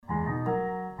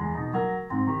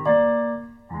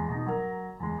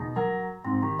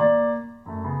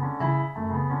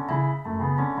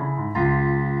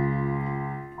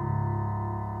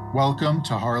Welcome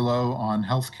to Harlow on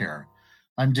Healthcare.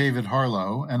 I'm David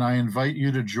Harlow, and I invite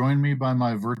you to join me by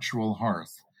my virtual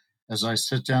hearth as I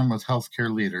sit down with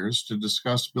healthcare leaders to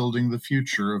discuss building the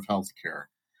future of healthcare.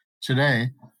 Today,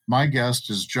 my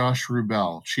guest is Josh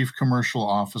Rubel, Chief Commercial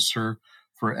Officer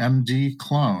for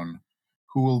MDClone,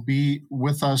 who will be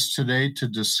with us today to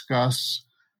discuss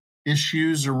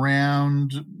issues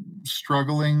around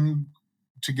struggling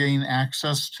to gain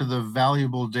access to the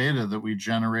valuable data that we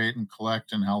generate and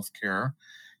collect in healthcare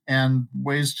and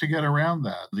ways to get around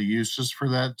that, the uses for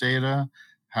that data,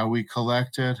 how we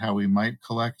collect it, how we might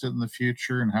collect it in the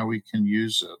future, and how we can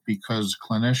use it. Because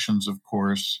clinicians, of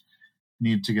course,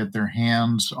 need to get their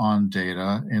hands on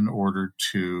data in order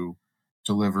to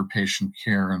deliver patient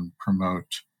care and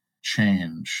promote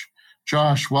change.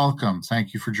 Josh, welcome.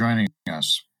 Thank you for joining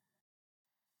us.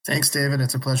 Thanks, David.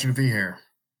 It's a pleasure to be here.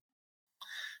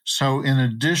 So in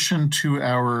addition to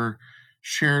our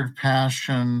shared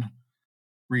passion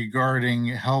regarding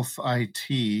health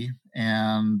IT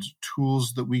and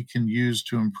tools that we can use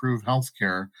to improve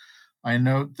healthcare, I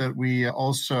note that we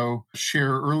also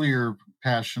share earlier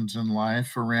passions in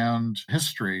life around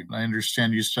history. I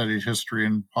understand you studied history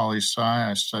in poli-sci.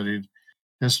 I studied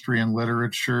history and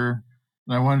literature.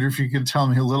 And I wonder if you could tell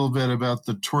me a little bit about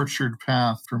the tortured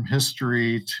path from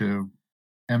history to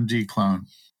MDClone.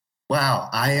 Wow,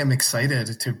 I am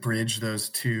excited to bridge those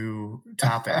two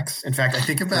topics. In fact, I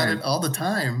think about it all the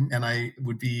time, and I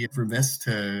would be remiss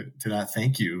to not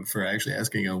thank you for actually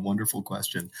asking a wonderful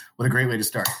question. What a great way to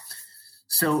start.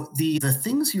 So the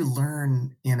things you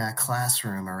learn in a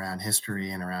classroom around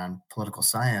history and around political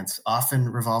science often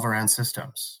revolve around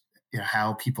systems,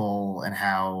 how people and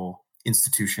how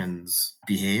institutions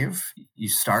behave. You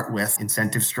start with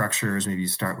incentive structures, maybe you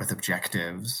start with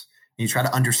objectives. You try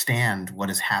to understand what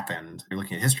has happened. You're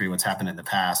looking at history, what's happened in the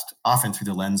past, often through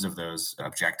the lens of those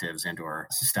objectives and or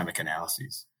systemic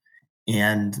analyses.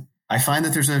 And I find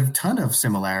that there's a ton of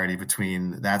similarity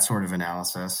between that sort of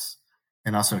analysis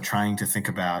and also trying to think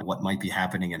about what might be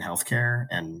happening in healthcare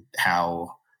and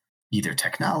how either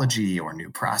technology or new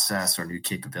process or new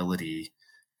capability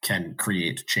can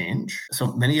create change. So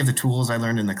many of the tools I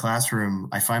learned in the classroom,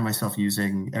 I find myself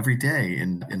using every day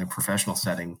in a professional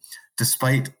setting,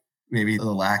 despite maybe the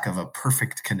lack of a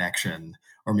perfect connection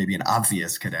or maybe an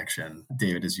obvious connection,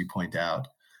 David, as you point out.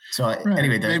 So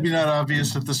anyway, maybe not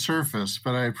obvious at the surface,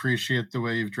 but I appreciate the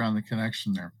way you've drawn the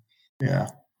connection there. Yeah.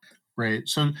 Great.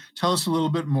 So tell us a little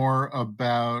bit more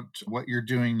about what you're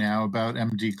doing now about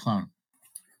MDClone.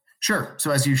 Sure.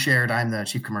 So as you shared, I'm the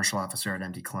Chief Commercial Officer at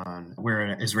MDClone. We're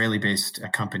an Israeli-based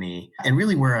company, and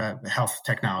really we're a health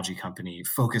technology company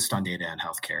focused on data and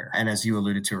healthcare. And as you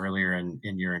alluded to earlier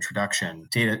in your introduction,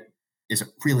 data is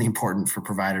really important for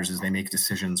providers as they make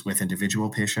decisions with individual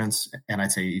patients. And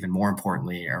I'd say even more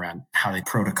importantly around how they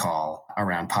protocol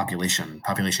around population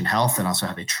health, and also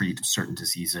how they treat certain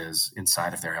diseases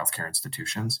inside of their healthcare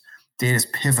institutions. Data is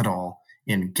pivotal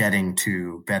in getting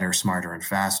to better, smarter, and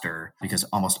faster, because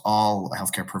almost all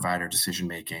healthcare provider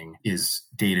decision-making is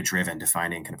data-driven,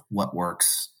 defining kind of what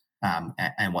works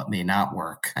and what may not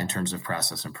work in terms of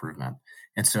process improvement.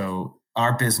 And so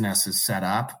our business is set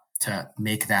up to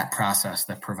make that process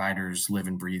that providers live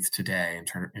and breathe today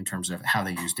in terms of how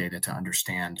they use data to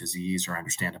understand disease or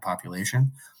understand a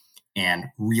population, and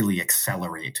really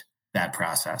accelerate that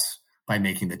process by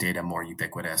making the data more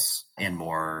ubiquitous and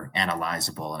more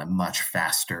analyzable in a much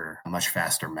faster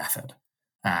method.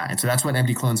 And so that's what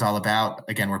MDClone is all about.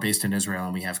 Again, we're based in Israel,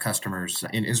 and we have customers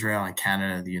in Israel and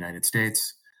Canada, the United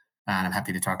States. And I'm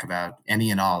happy to talk about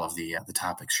any and all of the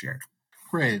topics shared.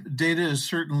 Great. Data is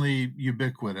certainly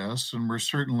ubiquitous, and we're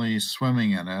certainly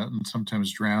swimming in it and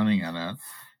sometimes drowning in it.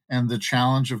 And the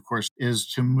challenge, of course,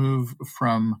 is to move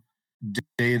from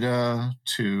data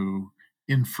to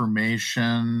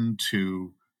information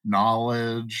to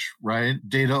knowledge, right?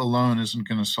 Data alone isn't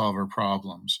going to solve our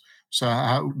problems.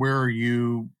 So where are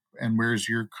you and where's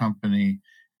your company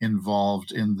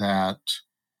involved in that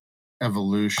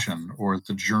evolution or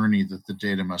the journey that the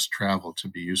data must travel to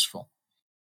be useful?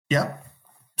 Yep.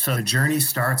 So the journey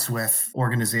starts with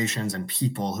organizations and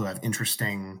people who have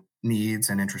interesting needs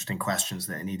and interesting questions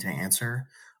that they need to answer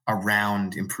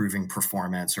around improving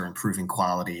performance or improving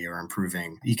quality or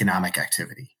improving economic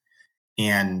activity.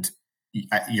 And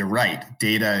you're right,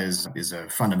 data is a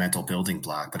fundamental building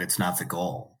block, but it's not the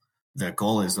goal. The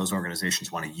goal is those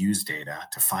organizations want to use data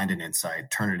to find an insight,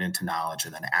 turn it into knowledge,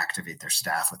 and then activate their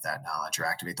staff with that knowledge or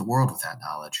activate the world with that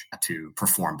knowledge to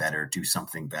perform better, do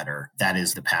something better. That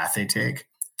is the path they take.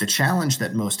 The challenge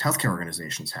that most healthcare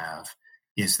organizations have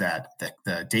is that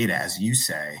the data, as you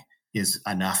say, is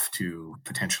enough to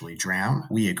potentially drown.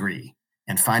 We agree.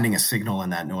 And finding a signal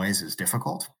in that noise is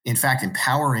difficult. In fact,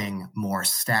 empowering more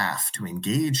staff to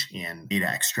engage in data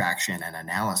extraction and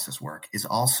analysis work is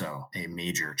also a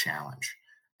major challenge.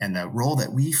 And the role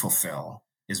that we fulfill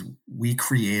is we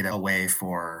create a way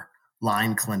for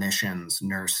line clinicians,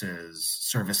 nurses,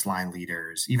 service line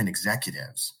leaders, even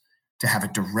executives to have a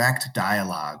direct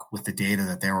dialogue with the data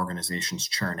that their organizations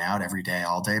churn out every day,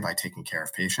 all day by taking care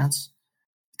of patients,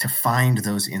 to find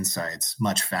those insights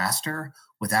much faster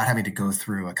without having to go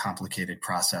through a complicated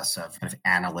process of kind of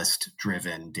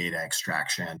analyst-driven data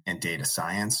extraction and data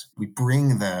science. We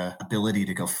bring the ability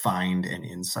to go find an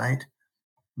insight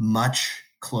much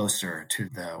closer to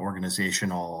the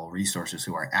organizational resources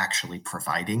who are actually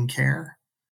providing care.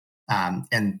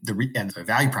 And the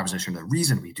value proposition, the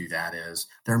reason we do that is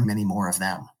there are many more of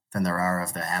them than there are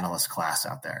of the analyst class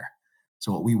out there.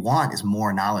 So what we want is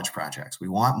more knowledge projects. We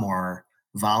want more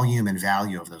volume and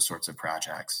value of those sorts of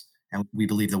projects. And we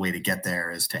believe the way to get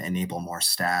there is to enable more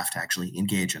staff to actually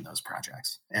engage in those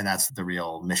projects. And that's the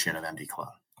real mission of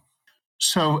MDClone.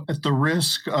 So at the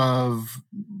risk of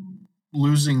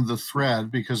losing the thread,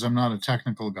 because I'm not a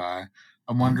technical guy,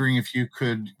 I'm wondering if you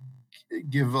could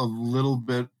give a little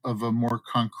bit of a more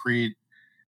concrete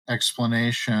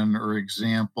explanation or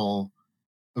example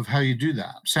of how you do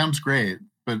that. Sounds great,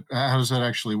 but how does that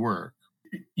actually work?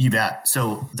 You bet.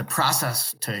 So the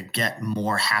process to get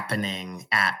more happening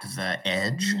at the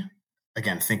edge,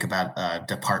 again, think about a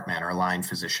department or a line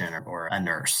physician or a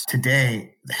nurse.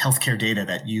 Today, the healthcare data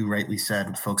that you rightly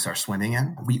said folks are swimming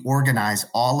in, we organize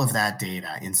all of that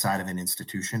data inside of an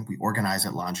institution. We organize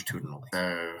it longitudinally.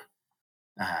 The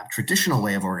traditional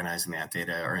way of organizing that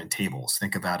data are in tables.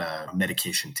 Think about a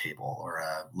medication table or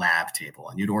a lab table,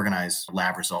 and you'd organize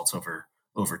lab results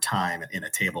over time in a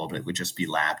table, but it would just be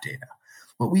lab data.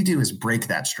 What we do is break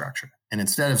that structure. And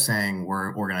instead of saying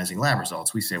we're organizing lab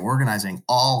results, we say we're organizing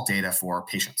all data for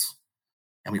patients.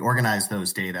 And we organize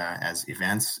those data as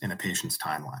events in a patient's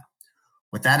timeline.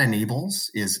 What that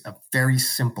enables is a very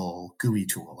simple GUI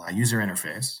tool, a user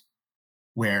interface,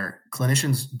 where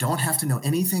clinicians don't have to know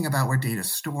anything about where data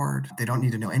is stored. They don't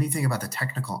need to know anything about the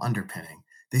technical underpinning.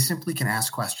 They simply can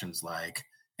ask questions like,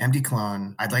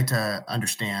 MDClone, I'd like to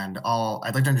understand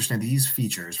these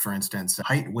features, for instance,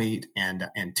 height, weight, and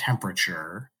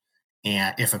temperature,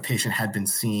 and if a patient had been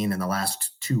seen in the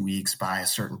last 2 weeks by a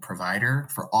certain provider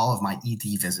for all of my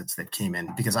ED visits that came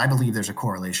in, because I believe there's a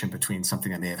correlation between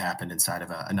something that may have happened inside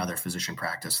of another physician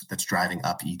practice that's driving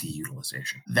up ED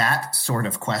utilization. That sort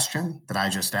of question that I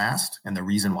just asked, and the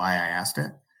reason why I asked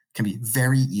it, can be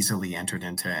very easily entered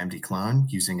into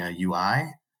MDClone using a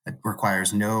UI that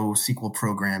requires no SQL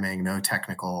programming, no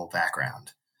technical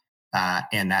background.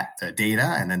 And that the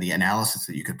data and then the analysis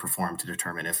that you could perform to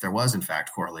determine if there was in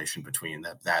fact correlation between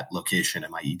that location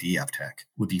and my ED uptick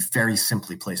would be very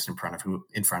simply placed in front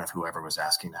of whoever was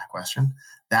asking that question.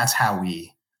 That's how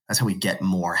we get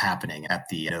more happening at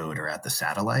the node or at the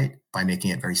satellite, by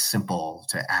making it very simple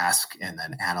to ask and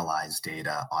then analyze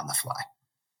data on the fly.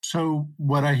 So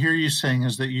what I hear you saying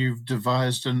is that you've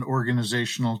devised an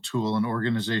organizational tool, an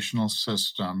organizational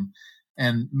system,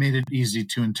 and made it easy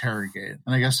to interrogate.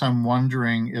 And I guess I'm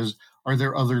wondering are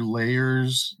there other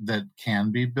layers that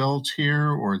can be built here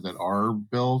or that are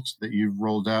built that you've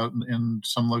rolled out in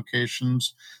some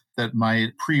locations that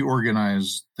might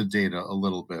pre-organize the data a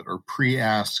little bit or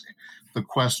pre-ask the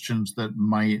questions that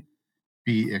might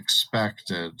be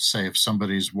expected? Say if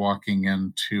somebody's walking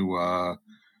into a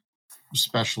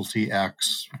specialty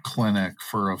X clinic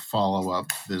for a follow-up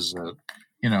visit,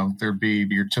 there'd be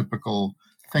your typical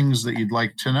things that you'd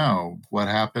like to know. What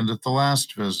happened at the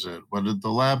last visit? What did the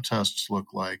lab tests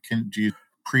look like? Do you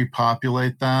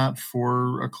pre-populate that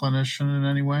for a clinician in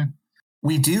any way?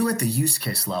 We do at the use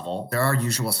case level. There are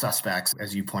usual suspects,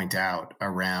 as you point out,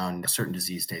 around certain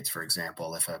disease states. For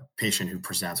example, if a patient who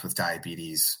presents with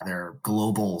diabetes, there are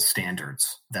global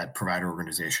standards that provider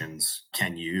organizations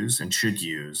can use and should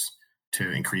use to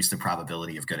increase the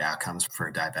probability of good outcomes for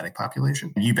a diabetic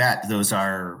population. You bet those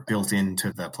are built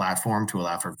into the platform to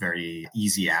allow for very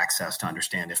easy access to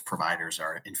understand if providers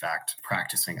are in fact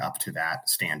practicing up to that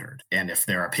standard. And if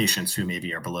there are patients who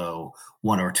maybe are below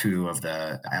one or two of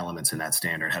the elements in that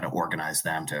standard, how to organize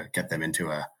them to get them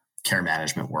into a care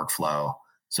management workflow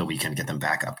so we can get them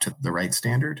back up to the right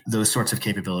standard. Those sorts of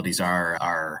capabilities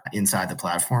are inside the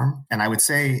platform. And I would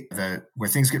say that where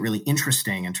things get really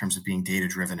interesting in terms of being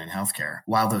data-driven in healthcare,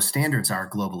 while those standards are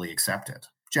globally accepted,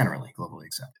 generally globally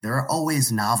accepted, there are always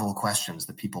novel questions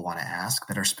that people want to ask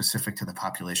that are specific to the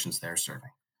populations they're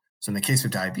serving. So in the case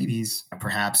of diabetes,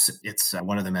 perhaps it's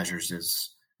one of the measures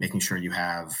is making sure you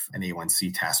have an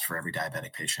A1C test for every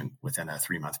diabetic patient within a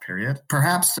 3-month period.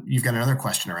 Perhaps you've got another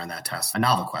question around that test, a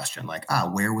novel question like,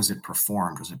 where was it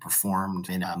performed? Was it performed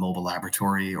in a mobile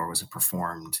laboratory or was it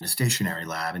performed in a stationary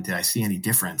lab? And did I see any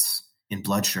difference in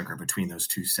blood sugar between those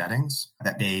two settings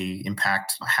that may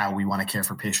impact how we want to care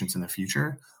for patients in the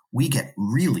future? We get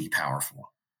really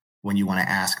powerful when you want to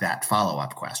ask that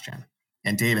follow-up question.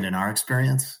 And David, in our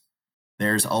experience,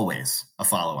 there's always a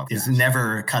follow-up. It's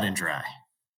never cut and dry.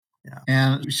 Yeah.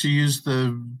 And she used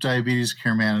the diabetes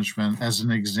care management as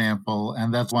an example,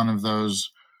 and that's one of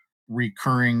those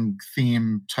recurring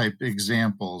theme type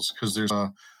examples because there's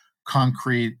a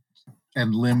concrete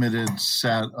and limited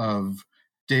set of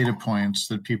data points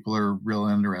that people are real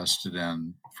interested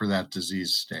in for that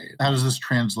disease state. How does this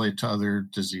translate to other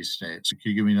disease states? Can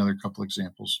you give me another couple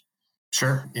examples?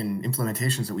 Sure. In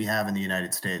implementations that we have in the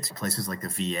United States, places like the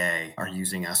VA are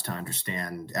using us to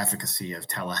understand efficacy of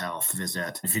telehealth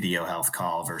visit, video health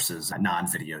call versus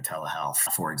non-video telehealth,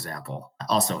 for example.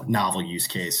 Also, novel use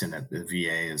case in that the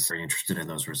VA is very interested in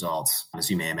those results.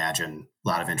 As you may imagine, a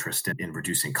lot of interest in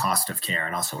reducing cost of care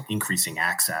and also increasing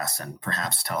access, and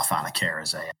perhaps telephonic care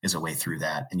is a way through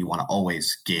that. And you want to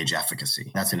always gauge efficacy.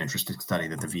 That's an interesting study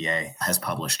that the VA has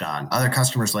published on. Other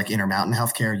customers like Intermountain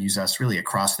Healthcare use us really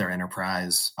across their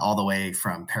enterprise, all the way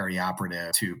from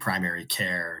perioperative to primary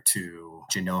care to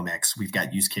genomics. We've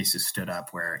got use cases stood up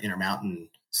where Intermountain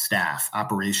staff,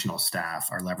 operational staff,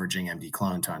 are leveraging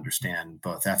MDClone to understand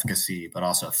both efficacy, but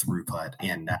also throughput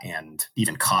and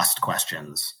even cost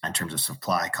questions in terms of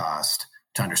supply cost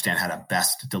to understand how to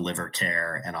best deliver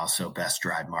care and also best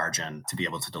drive margin to be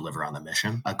able to deliver on the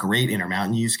mission. A great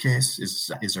Intermountain use case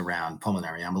is around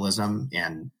pulmonary embolism,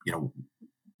 and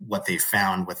what they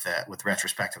found with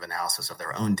retrospective analysis of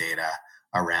their own data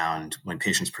around when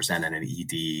patients present in an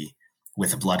ED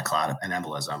with a blood clot and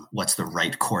embolism, what's the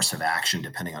right course of action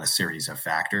depending on a series of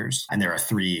factors. And there are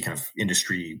 3 kind of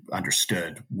industry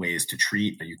understood ways to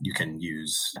treat. You can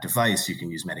use a device, you can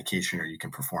use medication, or you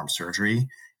can perform surgery.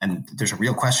 And there's a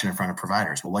real question in front of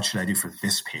providers. Well, what should I do for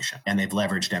this patient? And they've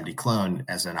leveraged MDClone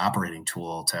as an operating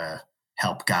tool to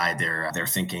help guide their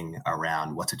thinking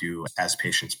around what to do as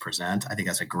patients present. I think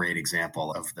that's a great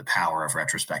example of the power of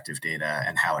retrospective data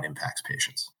and how it impacts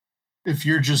patients. If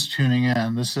you're just tuning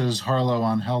in, this is Harlow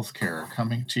on Healthcare,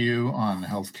 coming to you on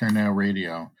Healthcare Now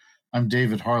Radio. I'm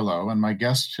David Harlow, and my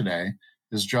guest today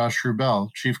is Josh Rubel,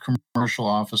 Chief Commercial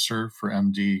Officer for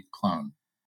MDClone.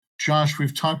 Josh,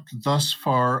 we've talked thus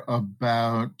far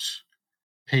about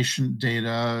patient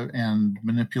data and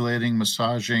manipulating,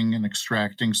 massaging, and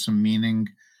extracting some meaning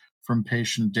from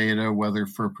patient data, whether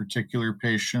for a particular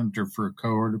patient or for a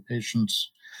cohort of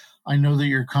patients. I know that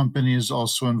your company is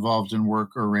also involved in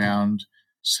work around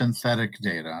synthetic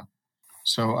data.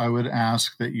 So I would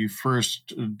ask that you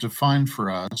first define for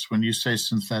us, when you say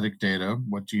synthetic data,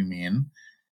 what do you mean?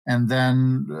 And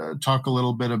then talk a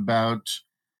little bit about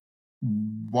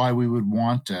why we would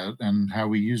want it and how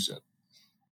we use it.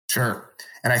 Sure.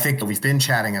 And I think we've been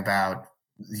chatting about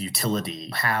the utility,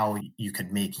 how you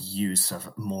could make use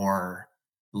of more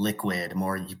liquid,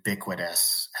 more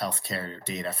ubiquitous healthcare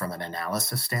data from an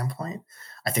analysis standpoint.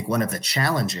 I think one of the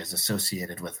challenges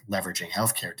associated with leveraging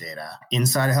healthcare data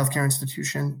inside a healthcare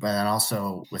institution, but then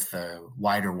also with the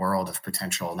wider world of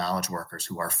potential knowledge workers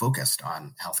who are focused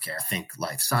on healthcare, think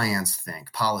life science,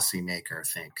 think policymaker,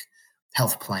 think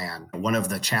health plan. One of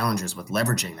the challenges with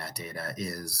leveraging that data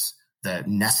is the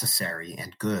necessary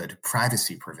and good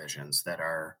privacy provisions that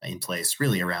are in place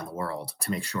really around the world to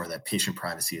make sure that patient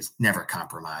privacy is never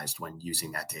compromised when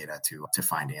using that data to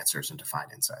find answers and to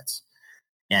find insights.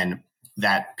 And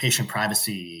that patient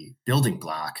privacy building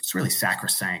block is really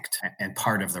sacrosanct and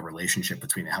part of the relationship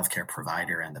between the healthcare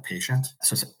provider and the patient.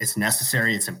 So it's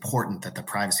necessary, it's important that the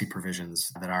privacy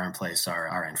provisions that are in place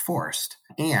are enforced.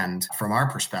 And from our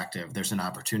perspective, there's an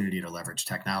opportunity to leverage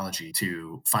technology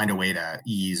to find a way to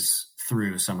ease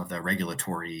through some of the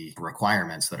regulatory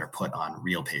requirements that are put on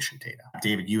real patient data.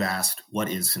 David, you asked, what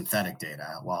is synthetic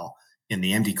data? Well, in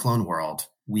the MDClone world,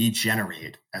 we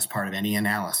generate, as part of any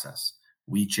analysis,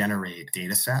 we generate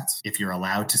data sets. If you're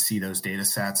allowed to see those data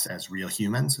sets as real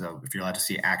humans, so if you're allowed to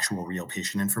see actual real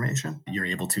patient information, you're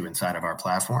able to inside of our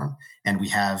platform. And we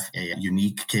have a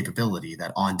unique capability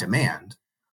that on demand,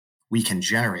 we can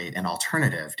generate an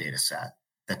alternative data set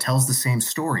that tells the same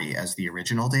story as the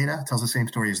original data, tells the same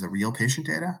story as the real patient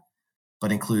data,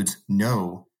 but includes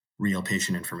no real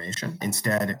patient information.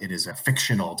 Instead, it is a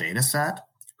fictional data set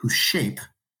whose shape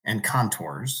and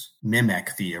contours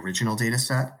mimic the original data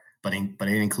set, but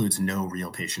it includes no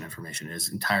real patient information. It is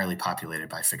entirely populated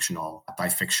by fictional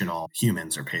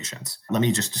humans or patients. Let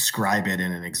me just describe it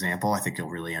in an example. I think you'll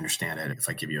really understand it if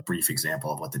I give you a brief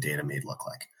example of what the data may look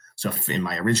like. So if in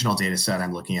my original data set,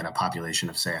 I'm looking at a population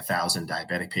of, say, 1,000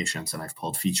 diabetic patients, and I've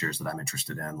pulled features that I'm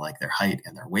interested in, like their height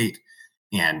and their weight,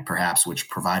 and perhaps which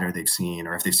provider they've seen,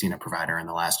 or if they've seen a provider in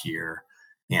the last year,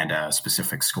 and a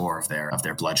specific score of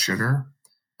their blood sugar.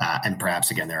 And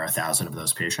perhaps, again, there are 1,000 of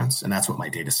those patients, and that's what my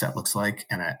data set looks like.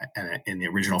 And in the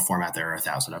original format, there are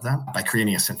 1,000 of them. By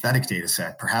creating a synthetic data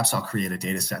set, perhaps I'll create a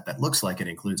data set that looks like it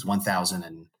includes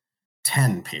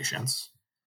 1,010 patients.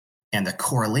 And the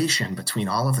correlation between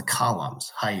all of the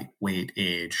columns, height, weight,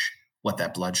 age, what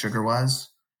that blood sugar was,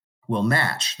 will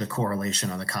match the correlation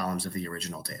on the columns of the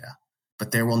original data.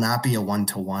 But there will not be a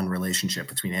one-to-one relationship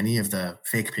between any of the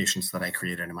fake patients that I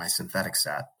created in my synthetic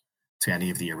set to any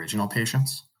of the original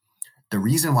patients. The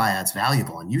reason why that's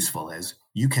valuable and useful is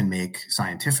you can make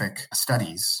scientific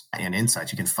studies and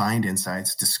insights. You can find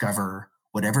insights, discover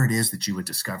whatever it is that you would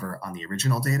discover on the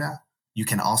original data, you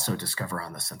can also discover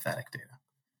on the synthetic data.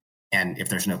 And if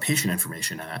there's no patient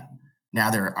information in it,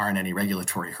 now there aren't any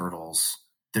regulatory hurdles.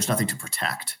 There's nothing to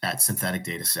protect. That synthetic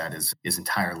data set is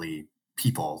entirely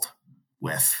peopled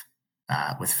with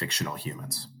fictional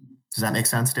humans. Does that make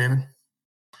sense, David?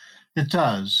 It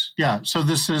does. Yeah. So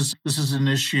this is an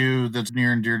issue that's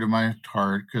near and dear to my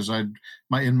heart because in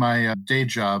my day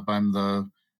job, I'm the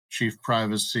chief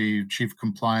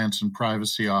compliance and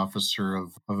privacy officer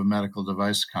of a medical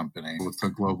device company with a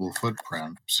global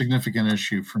footprint. Significant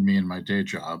issue for me in my day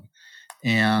job.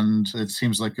 And it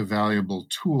seems like a valuable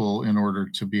tool in order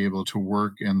to be able to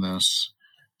work in this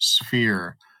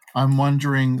sphere. I'm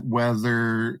wondering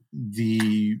whether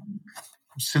the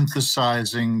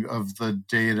synthesizing of the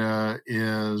data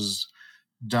is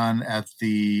done at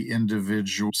the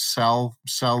individual cell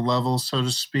level, so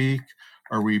to speak.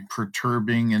 Are we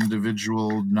perturbing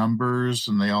individual numbers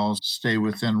and they all stay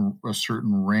within a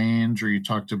certain range? Or you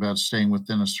talked about staying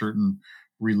within a certain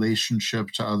relationship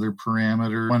to other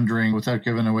parameters? Wondering, without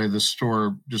giving away the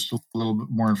store, just a little bit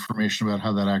more information about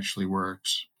how that actually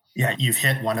works. Yeah, you've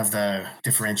hit one of the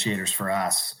differentiators for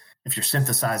us. If you're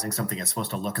synthesizing something that's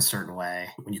supposed to look a certain way,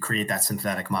 when you create that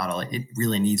synthetic model, it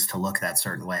really needs to look that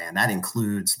certain way. And that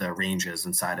includes the ranges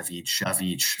inside of each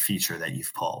feature that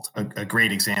you've pulled. A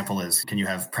great example is, can you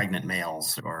have pregnant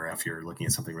males, or if you're looking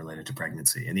at something related to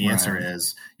pregnancy? And the answer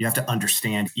is you have to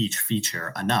understand each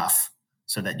feature enough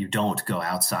so that you don't go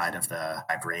outside of the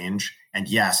range. And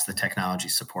yes, the technology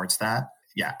supports that.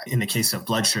 Yeah, in the case of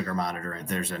blood sugar monitoring,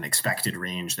 there's an expected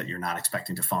range that you're not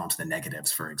expecting to fall into the negatives,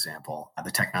 for example.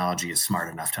 The technology is smart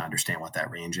enough to understand what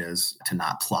that range is, to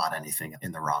not plot anything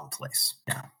in the wrong place.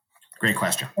 Yeah, great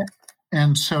question.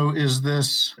 And so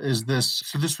this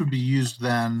would be used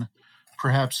then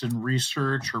perhaps in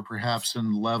research or perhaps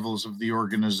in levels of the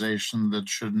organization that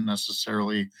shouldn't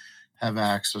necessarily have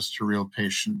access to real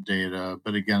patient data.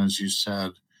 But again, as you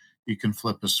said, you can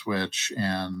flip a switch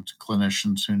and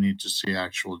clinicians who need to see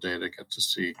actual data get to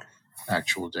see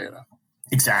actual data.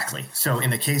 Exactly. So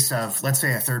in the case of, let's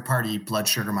say, a third-party blood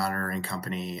sugar monitoring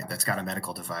company that's got a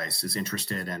medical device is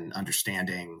interested in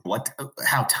understanding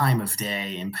how time of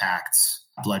day impacts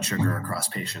blood sugar across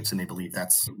patients, and they believe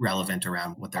that's relevant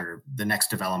around what the next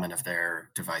development of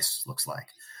their device looks like.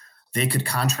 They could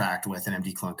contract with an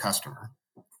MDClone customer,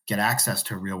 get access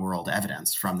to real-world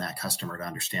evidence from that customer to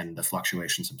understand the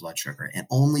fluctuations of blood sugar, and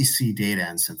only see data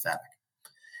in synthetic.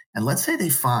 And let's say they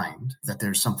find that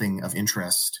there's something of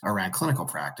interest around clinical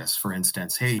practice. For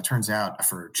instance, hey, it turns out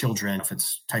for children, if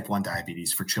it's type 1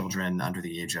 diabetes for children under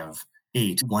the age of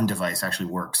 8, one device actually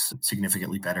works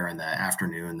significantly better in the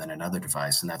afternoon than another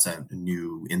device. And that's a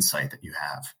new insight that you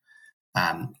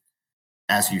have.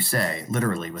 As you say,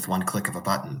 literally with one click of a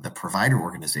button, the provider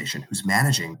organization who's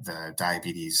managing the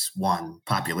diabetes 1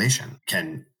 population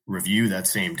can review that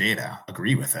same data,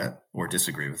 agree with it or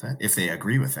disagree with it. If they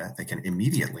agree with it, they can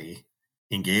immediately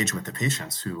engage with the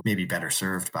patients who may be better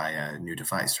served by a new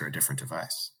device or a different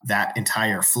device. That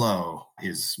entire flow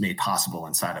is made possible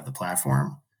inside of the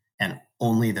platform, and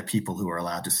only the people who are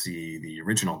allowed to see the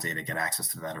original data get access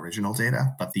to that original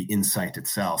data, but the insight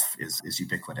itself is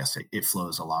ubiquitous. It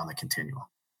flows along the continuum.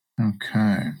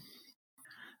 Okay.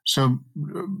 So,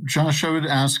 Josh, I would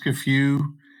ask if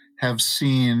you have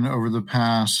seen over the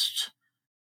past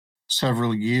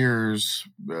several years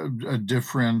a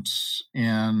difference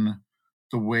in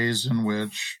the ways in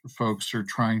which folks are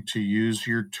trying to use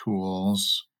your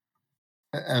tools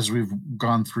as we've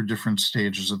gone through different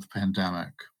stages of the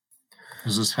pandemic.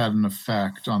 Has this had an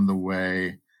effect on the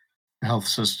way health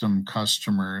system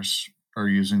customers are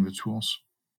using the tools?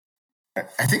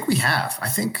 I think we have. I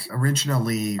think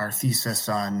originally our thesis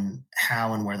on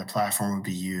how and where the platform would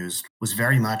be used was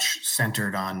very much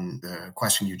centered on the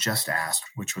question you just asked,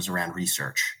 which was around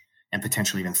research and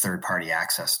potentially even third-party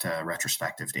access to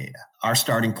retrospective data. Our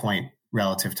starting point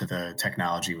relative to the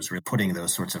technology was really putting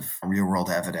those sorts of real-world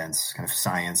evidence, kind of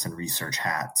science and research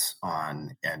hats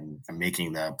on and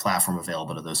making the platform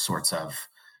available to those sorts of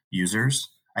users.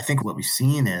 I think what we've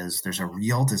seen is there's a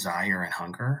real desire and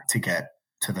hunger to get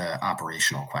to the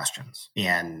operational questions.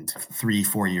 And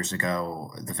 3-4 years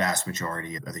ago, the vast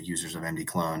majority of the users of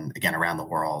MDClone, again, around the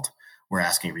world, were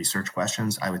asking research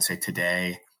questions. I would say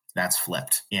today that's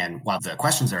flipped. And while the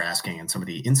questions they're asking and some of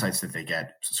the insights that they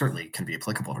get certainly can be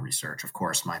applicable to research, of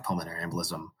course, my pulmonary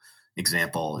embolism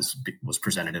example was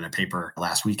presented in a paper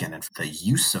last weekend, and the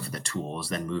use of the tool is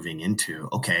then moving into,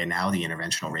 okay, now the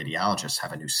interventional radiologists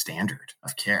have a new standard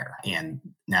of care, and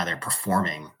now they're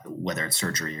performing, whether it's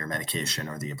surgery or medication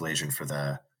or the ablation for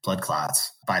the blood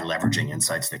clots, by leveraging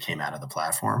insights that came out of the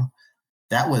platform.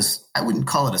 That was, I wouldn't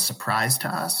call it a surprise to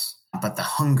us, but the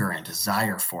hunger and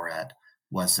desire for it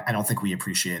was, I don't think we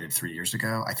appreciated 3 years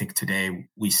ago. I think today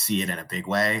we see it in a big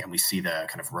way, and we see the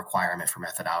kind of requirement for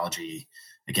methodology,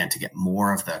 again, to get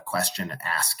more of the question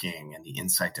asking and the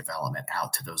insight development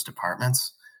out to those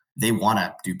departments. They want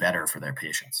to do better for their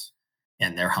patients,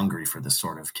 and they're hungry for this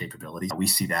sort of capability. We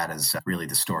see that as really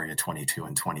the story of 22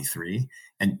 and 23.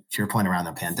 And to your point around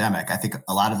the pandemic, I think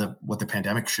a lot of what the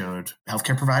pandemic showed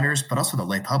healthcare providers, but also the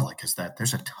lay public, is that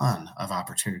there's a ton of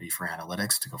opportunity for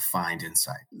analytics to go find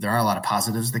insight. There are a lot of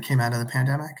positives that came out of the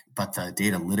pandemic, but the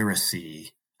data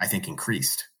literacy, I think,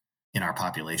 increased in our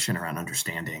population around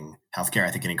understanding healthcare.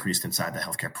 I think it increased inside the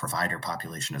healthcare provider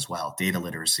population as well. Data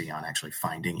literacy on actually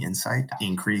finding insight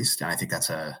increased. And I think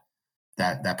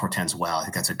that portends well. I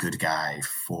think that's a good guy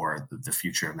for the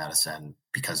future of medicine,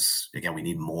 because again, we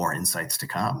need more insights to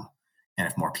come. And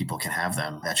if more people can have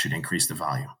them, that should increase the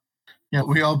volume. Yeah,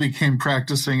 we all became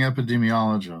practicing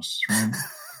epidemiologists, right?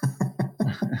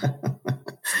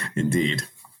 Indeed.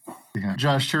 Yeah.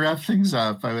 Josh, to wrap things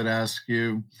up, I would ask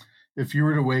you, if you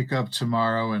were to wake up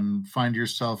tomorrow and find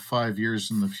yourself 5 years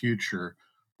in the future,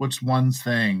 what's one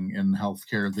thing in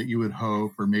healthcare that you would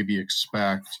hope or maybe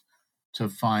expect to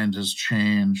find has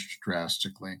changed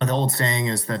drastically? The old saying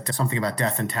is that something about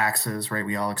death and taxes, right?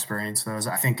 We all experience those.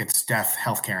 I think it's death,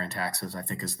 healthcare, and taxes, I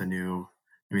think, is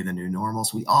maybe the new normal.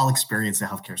 So we all experience the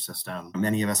healthcare system.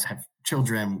 Many of us have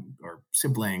children or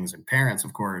siblings and parents,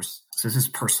 of course. So this is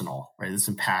personal, right? This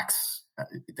impacts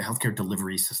the healthcare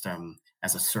delivery system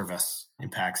as a service,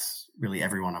 impacts really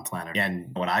everyone on planet.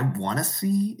 And what I want to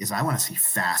see is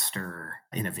faster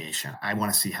innovation. I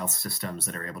want to see health systems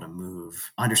that are able to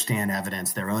move, understand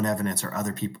evidence, their own evidence or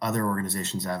other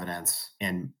organizations' evidence,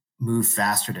 and move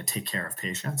faster to take care of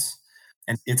patients.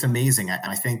 And it's amazing.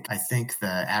 I think the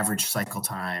average cycle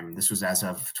time, this was as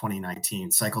of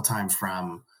 2019, cycle time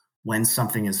from when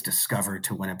something is discovered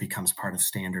to when it becomes part of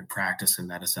standard practice in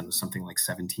medicine was something like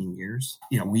 17 years.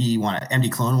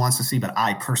 MDClone wants to see, but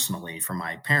I personally, for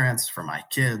my parents, for my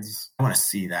kids, I want to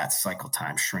see that cycle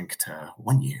time shrink to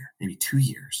 1 year, maybe 2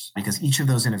 years, because each of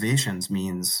those innovations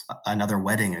means another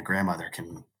wedding a grandmother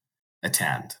can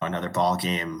attend, another ball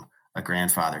game a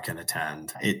grandfather can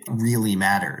attend. It really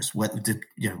matters whether the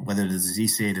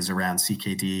disease state is around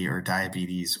CKD or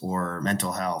diabetes or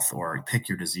mental health, or pick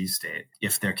your disease state.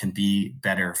 If there can be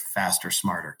better, faster,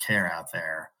 smarter care out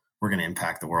there, we're going to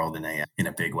impact the world in a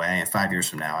big way. And 5 years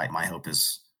from now, my hope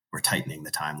is we're tightening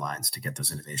the timelines to get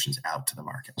those innovations out to the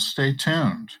market. Stay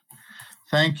tuned.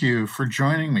 Thank you for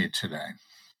joining me today.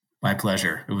 My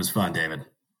pleasure. It was fun, David.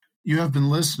 You have been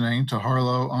listening to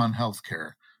Harlow on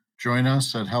Healthcare. Join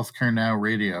us at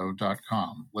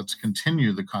healthcarenowradio.com. Let's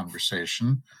continue the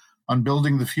conversation on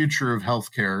building the future of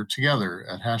healthcare together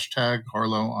at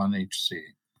 #HarlowOnHC.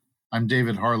 I'm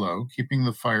David Harlow, keeping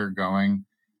the fire going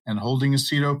and holding a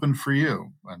seat open for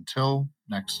you. Until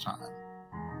next time.